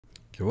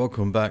Okay,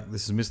 welcome back.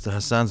 This is Mr.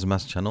 Hassan's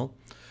Maths channel,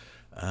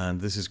 and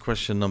this is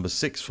question number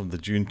 6 from the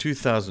June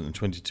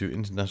 2022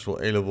 International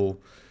A-Level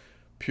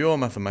Pure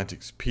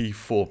Mathematics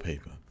P4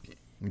 paper.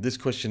 This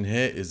question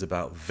here is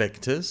about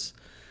vectors,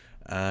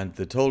 and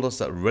they told us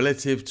that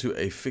relative to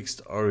a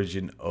fixed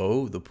origin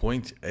O, the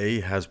point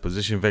A has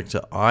position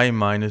vector I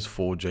minus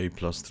 4j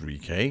plus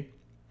 3k,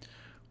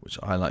 which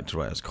I like to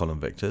write as column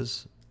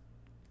vectors,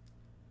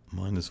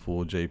 minus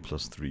 4j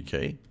plus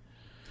 3k.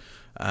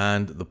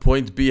 And the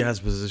point B has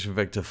position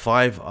vector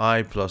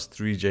 5i plus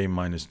 3j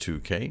minus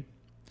 2k.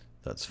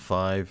 That's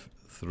 5,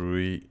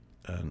 3,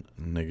 and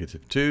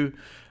negative 2.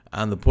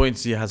 And the point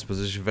C has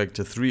position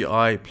vector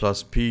 3i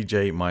plus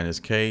pj minus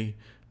k.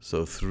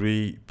 So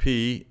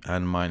 3p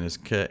and minus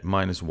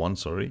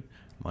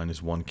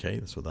 1k.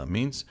 That's what that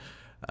means.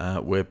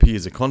 Where p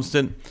is a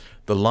constant.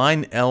 The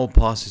line L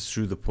passes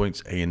through the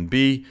points A and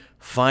B.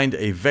 Find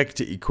a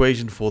vector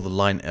equation for the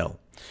line L.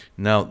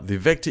 Now, the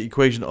vector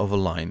equation of a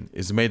line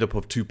is made up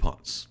of two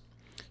parts.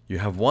 You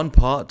have one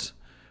part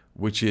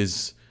which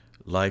is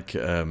like,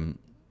 let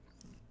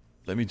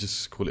me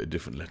just call it a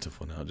different letter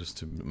for now, just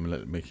to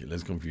make it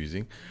less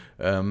confusing.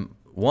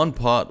 One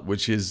part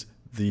which is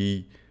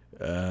the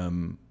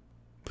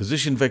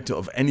position vector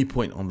of any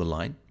point on the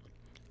line,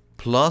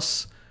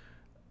 plus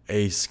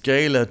a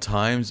scalar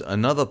times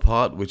another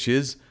part which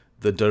is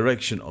the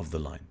direction of the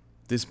line.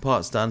 This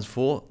part stands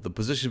for the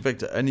position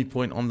vector at any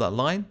point on that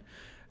line,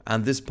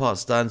 and this part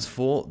stands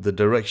for the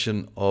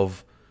direction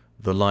of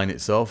the line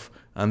itself,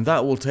 and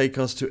that will take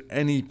us to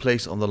any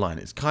place on the line.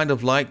 It's kind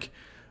of like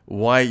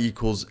y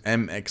equals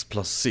mx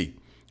plus c,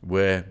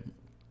 where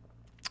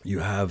you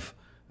have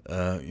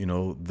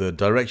the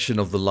direction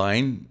of the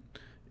line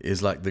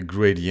is like the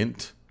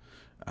gradient,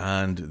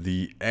 and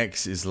the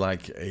x is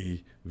like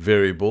a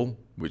variable,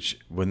 which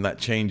when that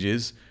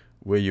changes,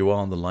 where you are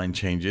on the line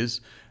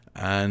changes,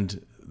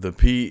 and the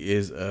p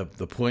is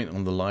the point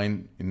on the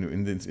line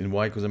in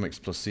y equals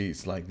mx plus c.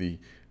 It's like the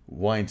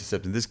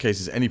y-intercept. In this case,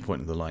 is any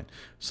point on the line.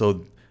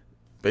 So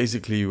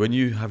basically, when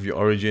you have your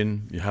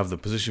origin, you have the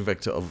position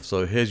vector of.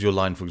 So here's your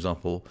line, for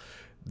example.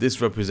 This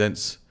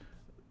represents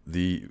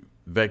the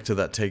vector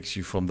that takes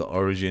you from the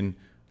origin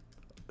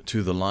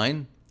to the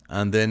line,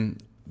 and then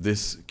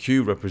this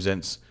q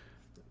represents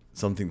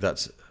something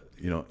that's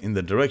in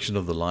the direction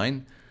of the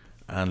line,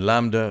 and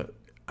lambda,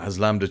 as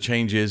lambda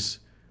changes,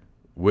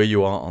 where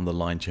you are on the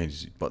line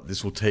changes, but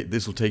this will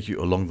take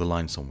you along the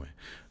line somewhere.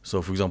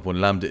 So for example,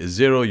 when lambda is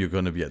 0, you're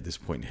going to be at this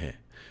point here.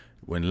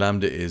 When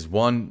lambda is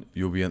 1,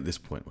 you'll be at this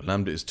point. When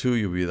lambda is 2,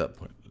 you'll be at that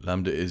point.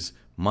 Lambda is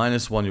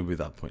minus 1, you'll be at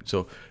that point.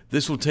 So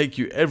this will take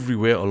you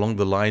everywhere along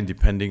the line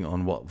depending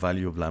on what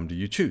value of lambda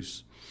you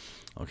choose.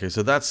 Okay,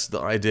 so that's the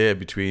idea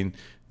between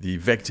the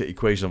vector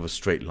equation of a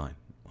straight line.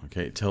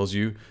 Okay, it tells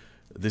you,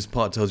 this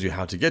part tells you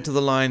how to get to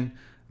the line.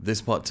 This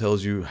part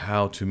tells you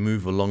how to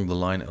move along the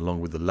line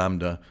along with the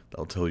lambda.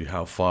 That'll tell you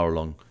how far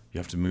along you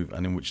have to move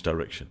and in which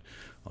direction.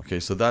 Okay,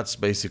 so that's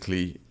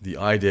basically the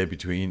idea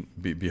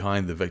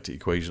behind the vector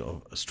equation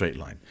of a straight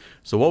line.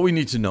 So what we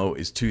need to know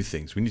is two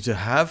things. We need to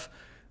have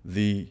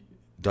the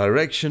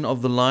direction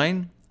of the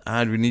line,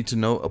 and we need to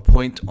know a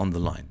point on the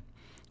line.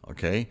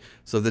 Okay,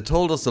 so they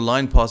told us the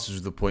line passes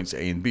through the points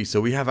A and B.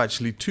 So we have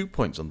actually 2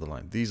 points on the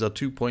line. These are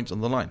 2 points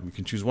on the line. We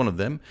can choose one of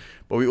them,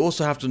 but we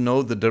also have to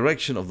know the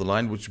direction of the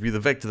line, which would be the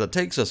vector that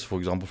takes us, for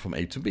example, from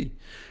A to B.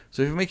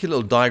 So if we make a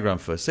little diagram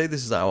first, say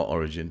this is our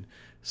origin,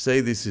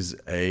 say this is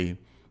A,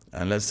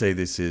 and let's say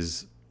this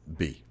is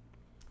B.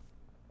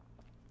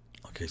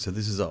 Okay, so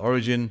this is our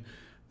origin,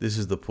 this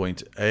is the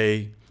point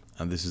A,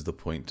 and this is the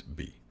point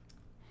B.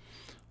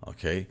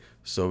 Okay,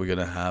 so we're going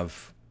to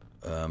have,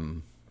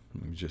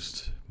 let me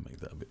just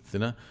make that a bit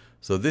thinner.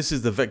 So this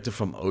is the vector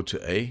from O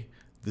to A.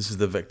 This is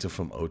the vector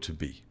from O to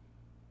B.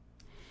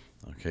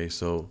 Okay,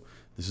 so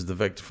this is the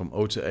vector from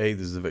O to A.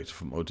 This is the vector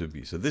from O to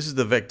B. So this is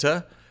the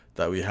vector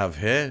that we have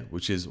here,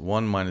 which is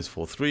 1, minus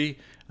 4, 3.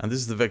 And this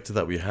is the vector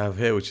that we have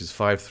here, which is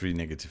 5, 3,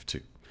 negative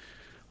 2.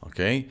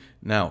 Okay,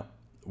 now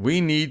we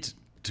need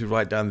to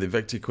write down the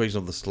vector equation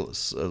of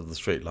the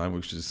straight line,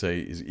 which is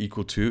is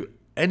equal to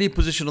any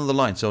position on the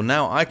line. So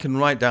now I can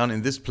write down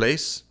in this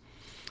place,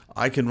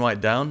 I can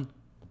write down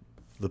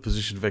the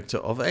position vector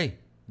of A,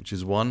 which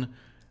is 1,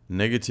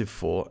 negative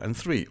 4, and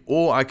 3.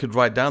 Or I could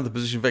write down the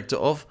position vector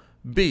of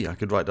B. I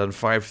could write down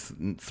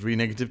 5, 3,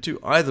 negative 2.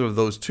 Either of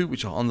those two,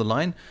 which are on the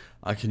line,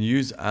 I can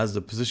use as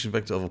the position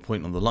vector of a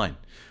point on the line.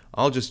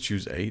 I'll just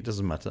choose A, it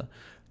doesn't matter,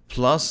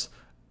 plus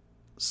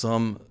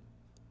some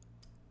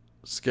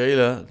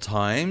scalar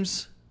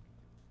times,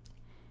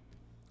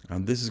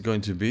 and this is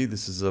going to be,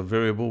 this is a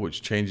variable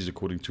which changes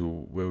according to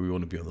where we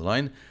want to be on the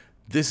line.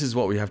 This is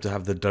what we have to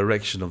have, the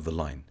direction of the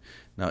line.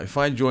 Now, if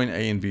I join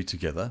A and B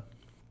together,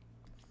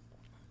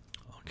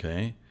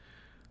 okay,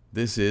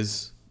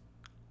 this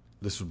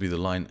would be the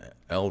line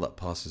L that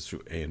passes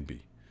through A and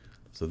B.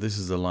 So this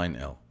is the line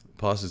L, it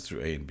passes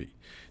through A and B.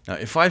 Now,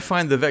 if I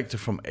find the vector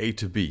from A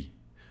to B,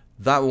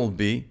 that will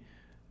be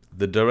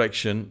the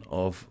direction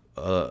of,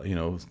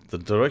 the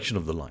direction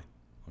of the line.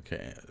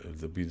 Okay,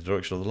 it'll be the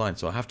direction of the line.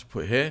 So I have to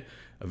put here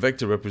a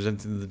vector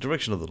representing the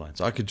direction of the line.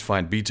 So I could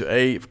find B to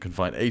A, if I can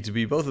find A to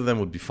B, both of them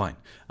would be fine,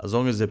 as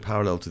long as they're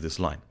parallel to this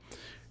line.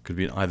 Could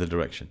be in either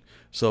direction.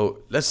 So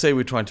let's say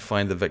we're trying to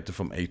find the vector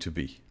from A to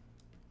B.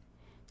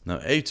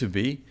 Now A to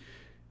B,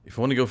 if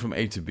I want to go from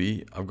A to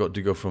B, I've got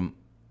to go from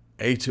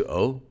A to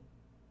O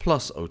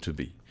plus O to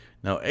B.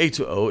 Now A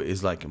to O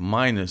is like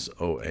minus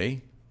OA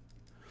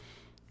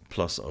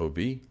plus OB,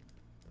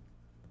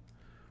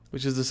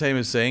 which is the same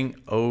as saying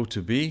O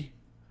to B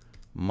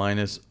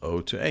minus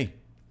O to A.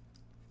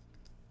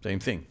 Same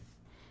thing.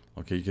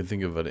 Okay, you can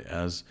think of it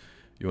as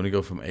you want to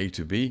go from A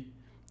to B.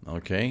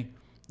 Okay,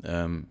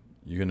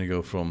 you're going to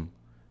go from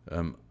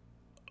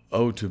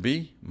O to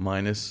B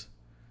minus,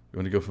 you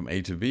want to go from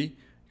A to B,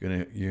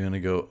 you're going to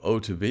go O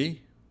to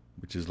B,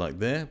 which is like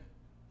there,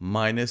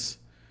 minus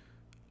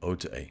O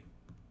to A.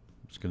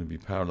 It's going to be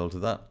parallel to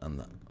that and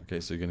that. Okay,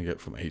 so you're going to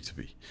get from A to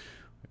B.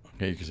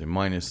 Okay, you can say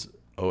minus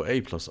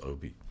OA plus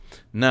OB.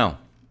 Now,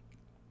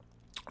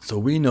 so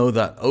we know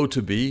that O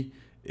to B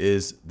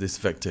is this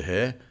vector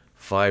here,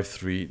 5,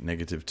 3,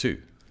 negative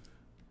 2.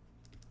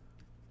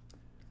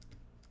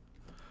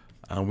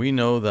 And we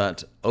know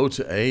that O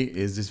to A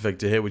is this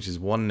vector here, which is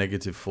 1,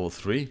 negative 4,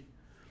 3.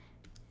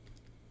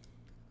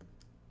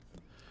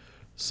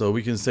 So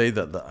we can say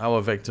that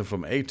our vector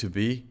from A to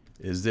B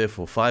is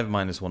therefore 5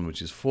 minus 1,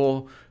 which is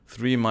 4,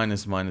 3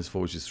 minus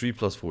 4, which is 3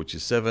 plus 4, which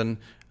is 7,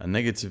 and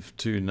negative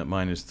 2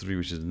 minus 3,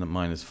 which is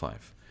minus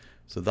 5.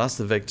 So that's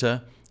the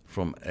vector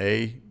from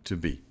A to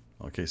B.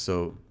 Okay,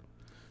 so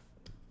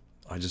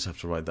I just have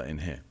to write that in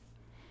here.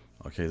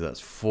 Okay, that's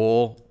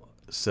 4,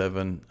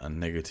 7, and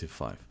negative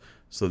 5.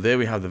 So there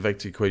we have the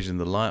vector equation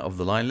of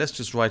the line. Let's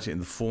just write it in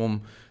the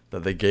form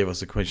that they gave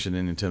us a question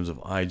in terms of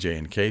I, J,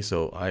 and K.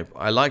 So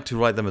I like to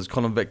write them as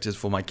column vectors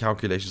for my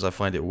calculations. I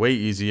find it way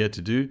easier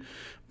to do.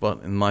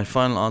 But in my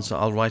final answer,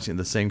 I'll write it in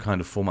the same kind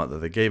of format that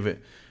they gave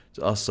it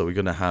to us. So we're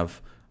going to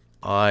have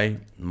I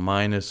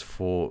minus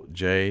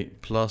 4J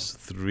plus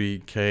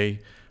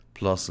 3K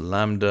plus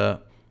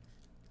lambda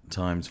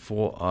times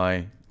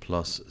 4I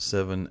plus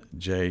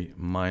 7J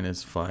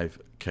minus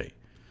 5K.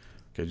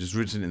 Okay, just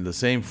written in the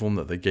same form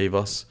that they gave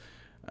us,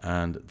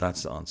 and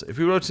that's the answer. If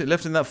we wrote it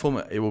left in that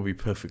form, it will be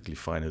perfectly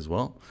fine as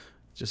well.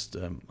 Just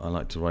I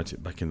like to write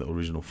it back in the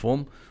original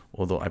form,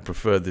 although I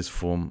prefer this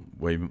form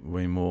way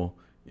more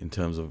in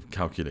terms of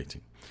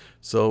calculating.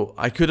 So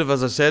I could have,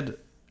 as I said,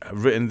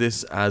 written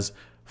this as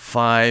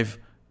 5i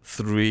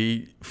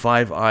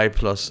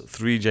plus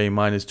 3j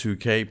minus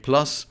 2k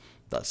plus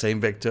that same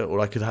vector,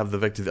 or I could have the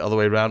vector the other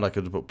way around. I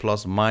could put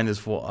plus minus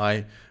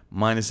 4i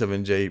minus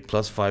 7j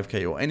plus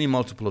 5k, or any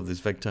multiple of this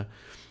vector.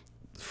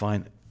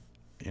 Fine.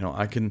 You know,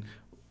 I can,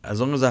 as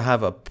long as I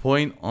have a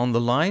point on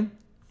the line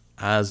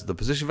as the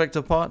position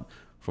vector part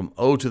from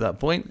O to that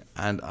point,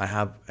 and I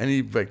have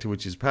any vector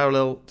which is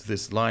parallel to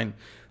this line,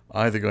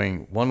 either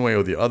going one way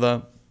or the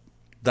other,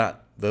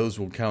 those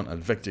will count as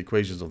vector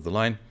equations of the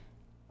line,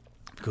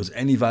 because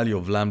any value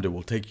of lambda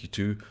will take you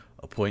to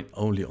a point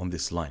only on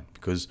this line.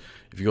 Because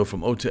if you go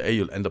from O to A,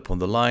 you'll end up on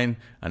the line,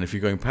 and if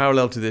you're going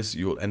parallel to this,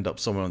 you'll end up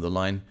somewhere on the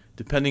line,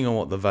 depending on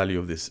what the value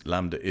of this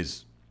lambda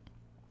is.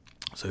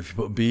 So if you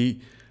put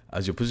B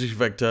as your position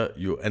vector,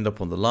 you'll end up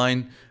on the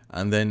line,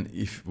 and then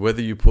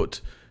whether you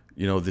put,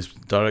 you know, this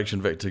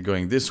direction vector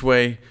going this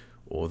way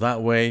or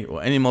that way,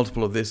 or any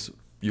multiple of this,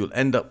 you'll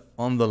end up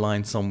on the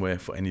line somewhere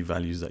for any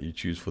values that you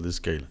choose for this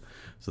scalar.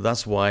 So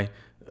that's why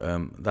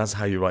that's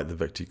how you write the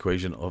vector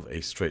equation of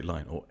a straight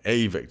line, or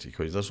a vector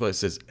equation. That's why it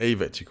says a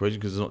vector equation,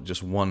 because it's not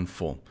just one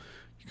form.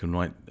 You can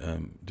write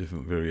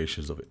different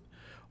variations of it.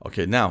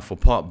 Okay, now for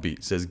part B,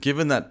 it says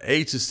given that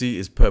A to C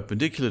is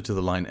perpendicular to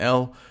the line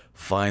L,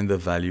 find the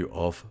value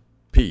of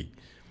P,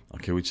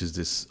 okay, which is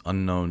this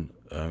unknown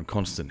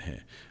constant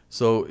here.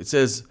 So it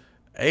says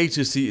A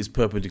to C is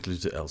perpendicular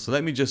to L. So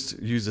let me just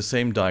use the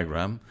same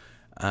diagram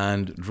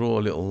and draw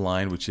a little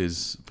line which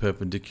is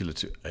perpendicular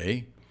to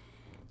A,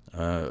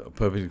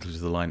 perpendicular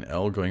to the line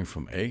L going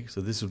from A.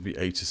 So this would be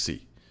A to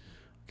C.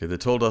 Okay, they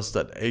told us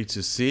that A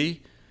to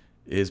C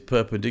is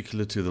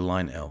perpendicular to the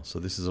line L. So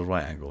this is a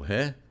right angle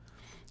here.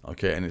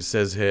 Okay, and it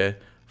says here,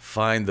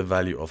 find the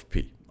value of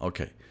P.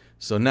 Okay,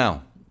 so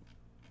now,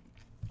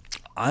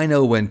 I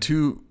know when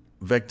two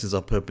vectors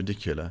are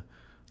perpendicular,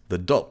 the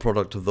dot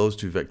product of those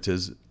two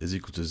vectors is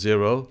equal to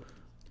 0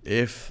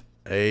 if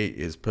A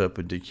is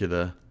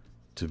perpendicular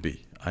to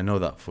B. I know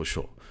that for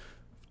sure.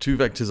 If two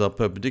vectors are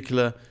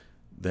perpendicular,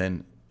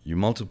 then you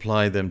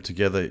multiply them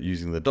together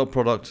using the dot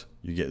product,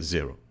 you get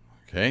 0.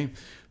 Okay,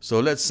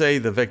 so let's say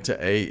the vector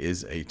A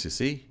is A to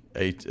C,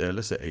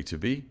 let's say A to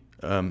B.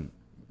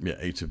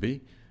 A to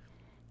B,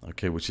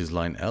 okay, which is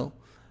line L,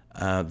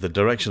 the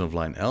direction of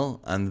line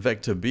L, and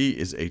vector B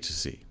is A to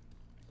C.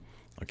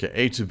 Okay,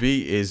 A to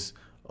B is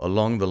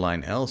along the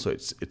line L, so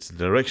it's the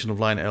direction of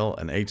line L,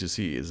 and A to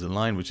C is the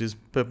line which is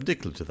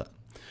perpendicular to that.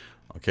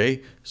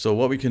 Okay, so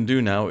what we can do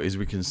now is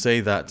we can say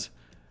that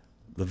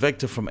the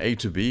vector from A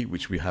to B,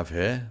 which we have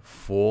here,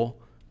 4,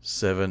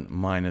 7,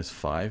 minus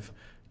 5,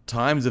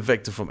 times the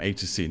vector from A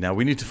to C. Now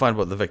we need to find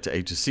what the vector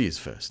A to C is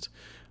first.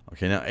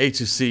 Okay, now A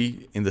to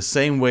C, in the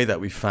same way that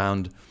we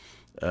found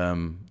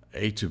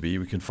A to B,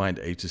 we can find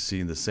A to C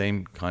in the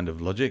same kind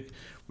of logic.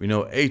 We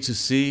know A to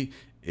C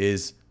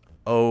is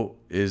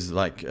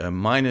like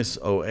minus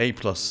OA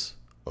plus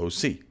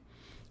OC.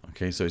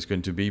 Okay, so it's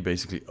going to be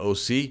basically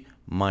OC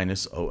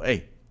minus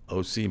OA.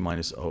 OC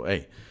minus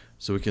OA.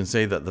 So we can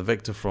say that the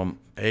vector from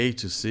A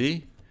to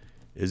C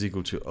is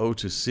equal to O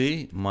to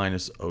C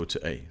minus O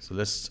to A. So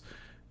let's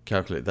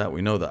calculate that.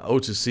 We know that O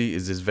to C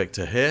is this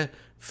vector here,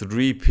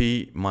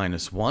 3p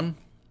minus 1.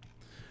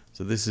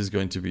 So this is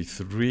going to be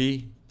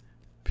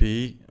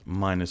 3p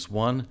minus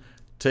 1.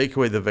 Take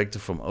away the vector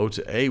from O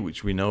to A,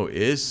 which we know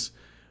is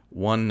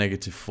 1,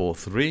 negative 4,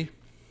 3.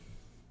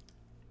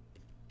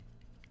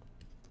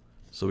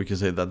 So we can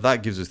say that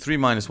that gives us 3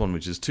 minus 1,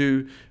 which is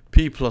 2,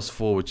 p plus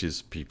 4, which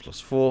is p plus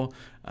 4,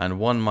 and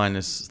 1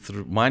 minus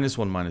 1 minus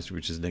 3,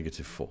 which is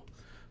negative 4.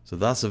 So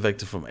that's a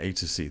vector from A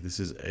to C. This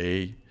is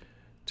A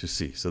to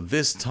C. So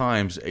this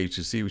times A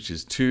to C, which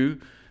is 2,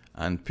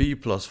 and p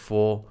plus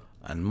 4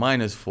 and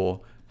minus 4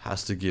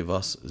 has to give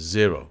us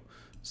 0.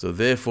 So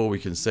therefore we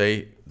can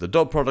say the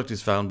dot product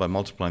is found by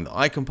multiplying the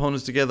I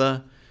components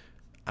together,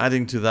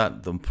 adding to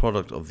that the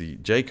product of the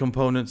j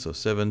components, so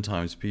 7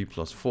 times p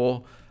plus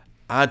 4,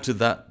 add to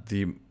that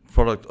the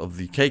product of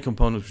the k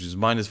components, which is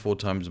minus 4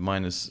 times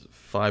minus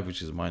 5,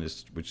 which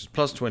is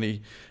plus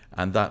 20,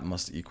 and that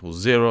must equal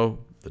 0.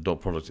 The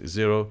dot product is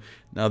 0.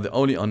 Now the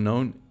only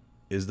unknown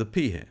is the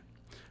p here.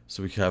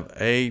 So we have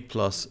a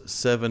plus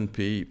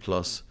 7p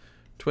plus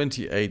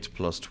 28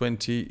 plus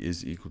 20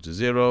 is equal to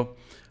 0.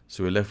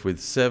 So we're left with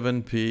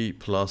 7p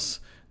plus,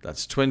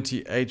 that's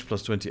 28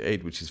 plus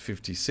 28, which is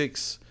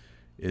 56,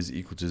 is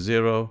equal to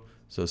 0.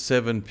 So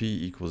 7p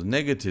equals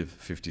negative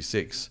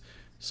 56.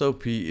 So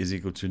p is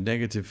equal to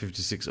negative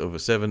 56 over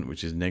 7,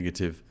 which is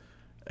negative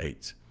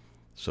 8.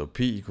 So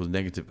p equals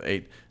negative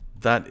 8.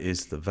 That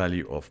is the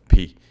value of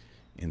p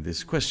in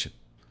this question.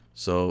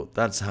 So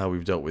that's how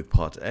we've dealt with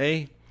part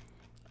A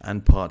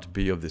and part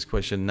B of this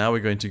question. Now we're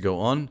going to go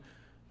on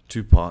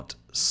to part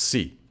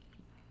C.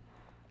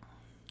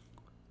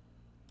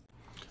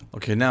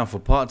 Okay, now for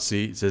part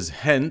C, it says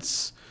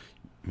hence,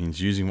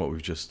 means using what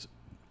we've just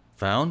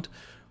found,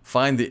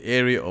 find the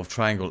area of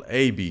triangle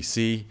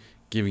ABC,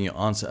 giving your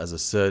answer as a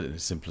third in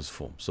its simplest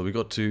form. So we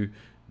got to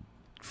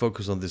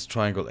focus on this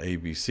triangle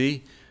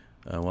ABC.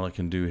 What I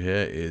can do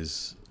here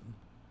is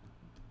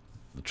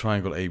the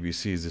triangle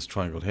ABC is this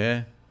triangle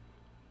here.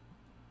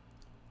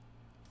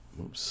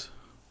 Whoops.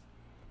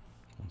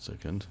 1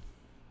 second.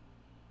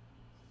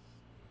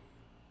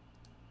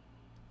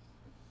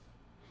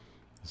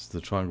 This is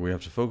the triangle we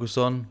have to focus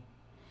on.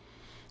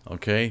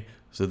 Okay,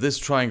 so this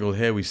triangle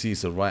here we see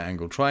is a right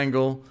angle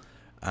triangle,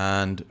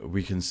 and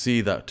we can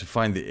see that to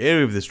find the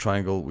area of this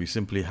triangle we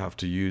simply have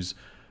to use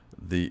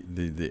the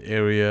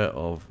area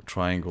of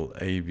triangle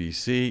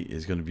ABC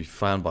is going to be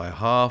found by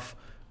half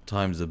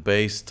times the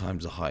base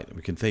times the height.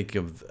 We can think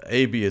of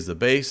AB as the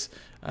base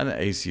and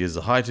AC as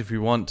the height if we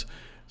want.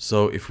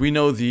 So if we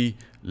know the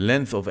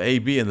length of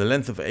AB and the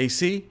length of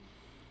AC,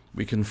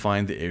 we can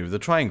find the area of the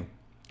triangle.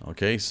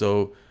 Okay,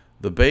 so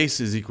the base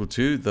is equal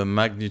to the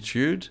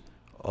magnitude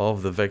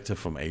of the vector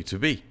from A to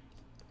B.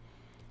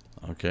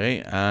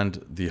 Okay,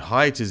 and the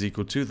height is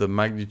equal to the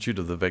magnitude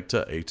of the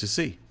vector A to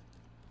C.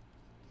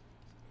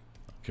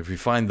 Okay, if we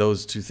find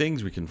those two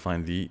things, we can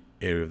find the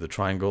area of the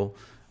triangle,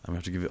 and we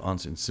have to give the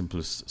answer in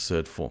simplest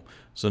third form.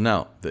 So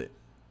now,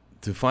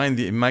 to find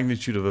the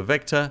magnitude of a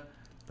vector,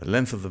 the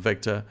length of the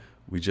vector,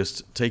 we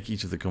just take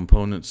each of the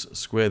components,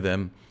 square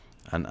them,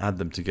 and add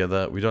them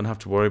together. We don't have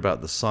to worry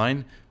about the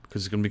sign,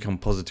 because it's going to become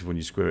positive when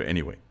you square it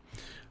anyway.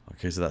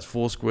 Okay, so that's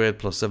 4 squared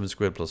plus 7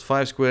 squared plus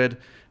 5 squared.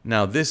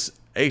 Now this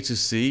A to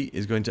C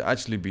is going to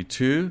actually be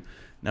 2.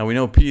 Now we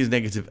know P is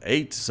negative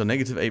 8, so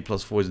negative 8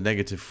 plus 4 is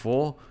negative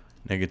 4,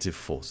 negative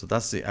 4. So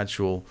that's the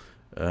actual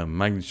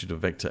magnitude of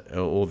vector,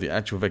 or the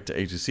actual vector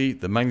A to C.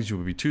 The magnitude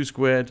will be 2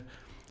 squared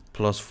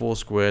plus 4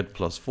 squared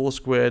plus 4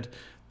 squared.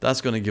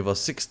 That's going to give us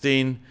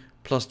 16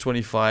 plus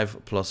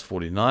 25 plus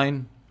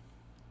 49.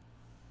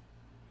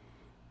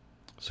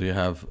 So you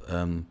have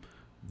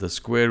the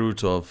square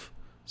root of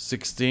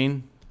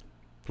 16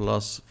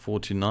 plus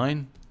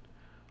 49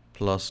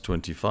 plus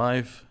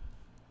 25.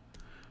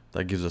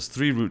 That gives us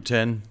 3 root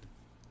 10.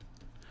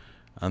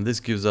 And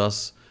this gives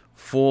us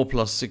 4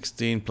 plus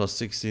 16 plus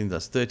 16.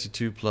 That's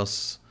 32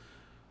 plus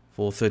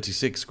 4,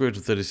 36. Square root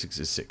of 36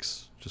 is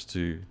 6. Just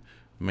to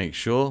make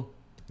sure,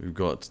 we've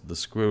got the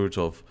square root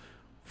of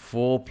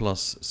 4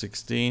 plus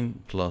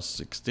 16 plus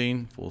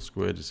 16. 4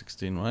 squared is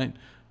 16, right?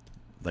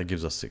 That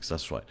gives us 6.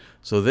 That's right.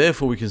 So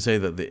therefore we can say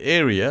that the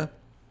area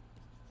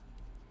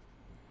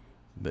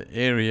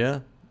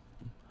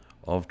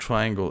of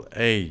triangle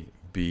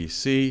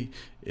ABC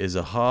is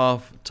a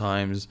half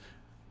times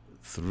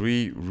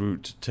 3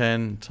 root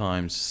 10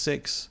 times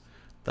 6.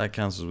 That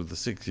cancels with the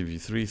 6, give you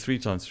 3. 3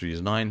 times 3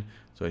 is 9.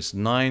 So it's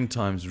 9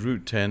 times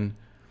root 10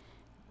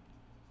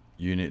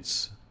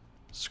 units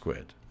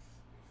squared.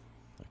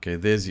 Okay,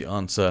 there's the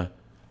answer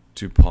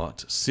to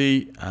part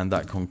C, and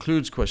that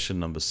concludes question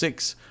number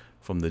 6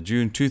 from the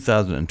June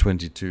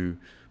 2022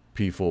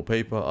 P4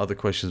 paper. Other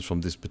questions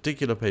from this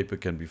particular paper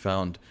can be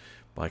found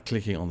by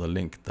clicking on the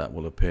link that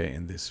will appear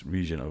in this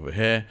region over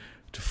here.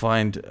 To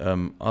find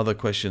other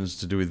questions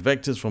to do with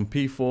vectors from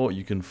P4,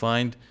 you can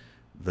find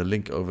the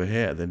link over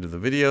here at the end of the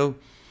video,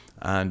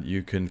 and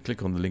you can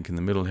click on the link in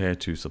the middle here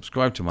to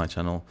subscribe to my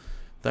channel.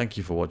 Thank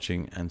you for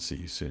watching, and see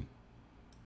you soon.